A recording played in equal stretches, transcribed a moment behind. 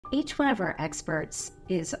Each one of our experts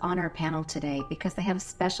is on our panel today because they have a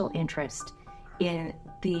special interest in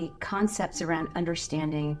the concepts around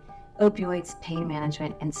understanding opioids, pain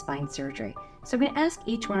management, and spine surgery. So I'm going to ask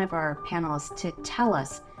each one of our panelists to tell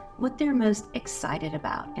us what they're most excited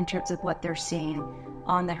about in terms of what they're seeing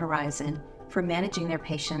on the horizon for managing their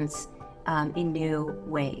patients in new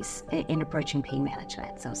ways in approaching pain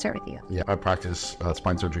management. So I'll start with you. Yeah, I practice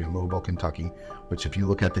spine surgery in Louisville, Kentucky, which if you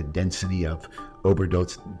look at the density of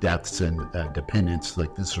overdose deaths and dependence,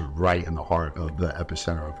 like this is right in the heart of the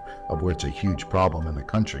epicenter of where it's a huge problem in the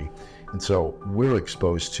country. And so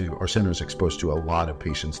our center is exposed to a lot of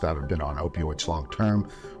patients that have been on opioids long term.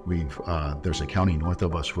 There's a county north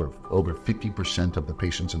of us where over 50% of the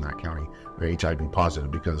patients in that county are HIV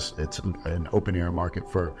positive because it's an open air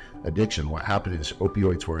market for addiction. What happened is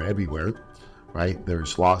opioids were everywhere, right?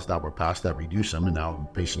 There's laws that were passed that reduce them, and now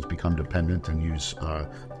patients become dependent and use,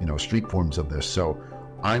 street forms of this. So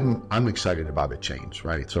I'm excited about a change,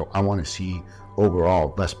 right? So I want to see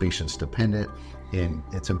overall less patients dependent. And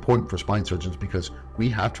it's important for spine surgeons because we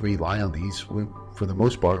have to rely on these for the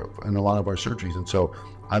most part in a lot of our surgeries. And so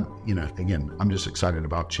I'm just excited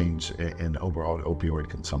about change in overall opioid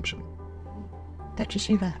consumption. Dr.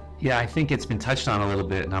 Shiva. Yeah, I think it's been touched on a little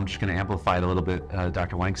bit, and I'm just going to amplify it a little bit.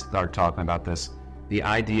 Dr. Wang started talking about this, the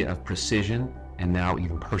idea of precision and now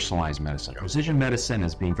even personalized medicine. Precision medicine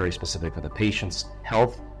is being very specific for the patient's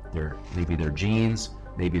health, maybe their genes,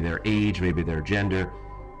 maybe their age, maybe their gender.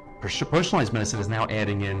 Personalized medicine is now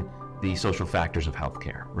adding in the social factors of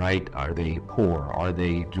healthcare, right? Are they poor?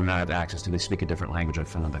 Do not have access to? They speak a different language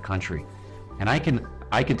from another country? And I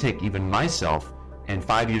can take even myself, and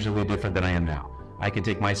 5 years will be different than I am now. I can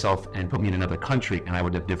take myself and put me in another country, and I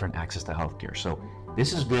would have different access to healthcare. So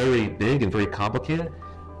this is very big and very complicated.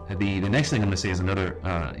 The next thing I'm going to say is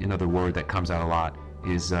another word that comes out a lot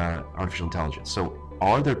is artificial intelligence. So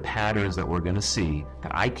are there patterns that we're going to see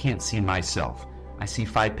that I can't see myself? I see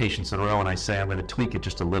 5 patients in a row and I say, I'm going to tweak it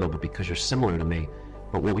just a little bit because you're similar to me.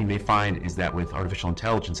 But what we may find is that with artificial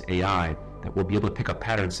intelligence, AI, that we'll be able to pick up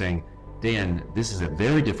patterns saying, Dan, this is a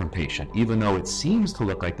very different patient, even though it seems to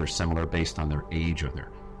look like they're similar based on their age or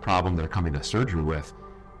their problem they're coming to surgery with.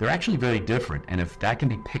 They're actually very different. And if that can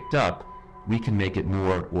be picked up, we can make it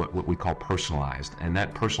more what we call personalized. And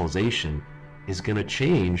that personalization is going to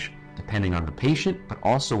change depending on the patient, but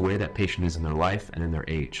also where that patient is in their life and in their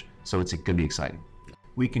age. So it's going to be exciting.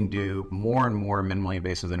 We can do more and more minimally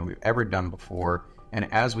invasive than we've ever done before.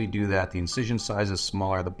 And as we do that, the incision size is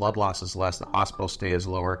smaller, the blood loss is less, the hospital stay is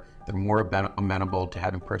lower. They're more amenable to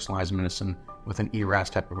having personalized medicine with an ERAS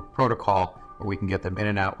type of a protocol where we can get them in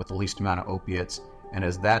and out with the least amount of opiates. And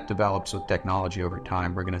as that develops with technology over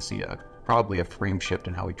time, we're going to see probably a frame shift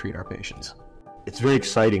in how we treat our patients. It's very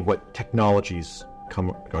exciting what technologies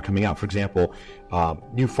are coming out. For example,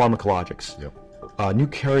 new pharmacologics, new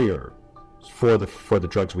carrier for the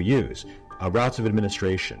drugs we use, routes of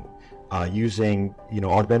administration, using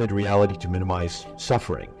augmented reality to minimize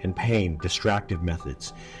suffering and pain, distractive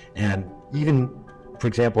methods, and even, for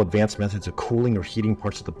example, advanced methods of cooling or heating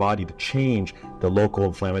parts of the body to change the local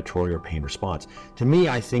inflammatory or pain response. To me,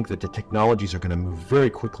 I think that the technologies are going to move very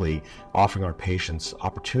quickly, offering our patients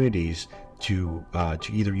opportunities to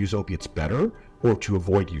either use opiates better or to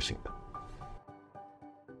avoid using them.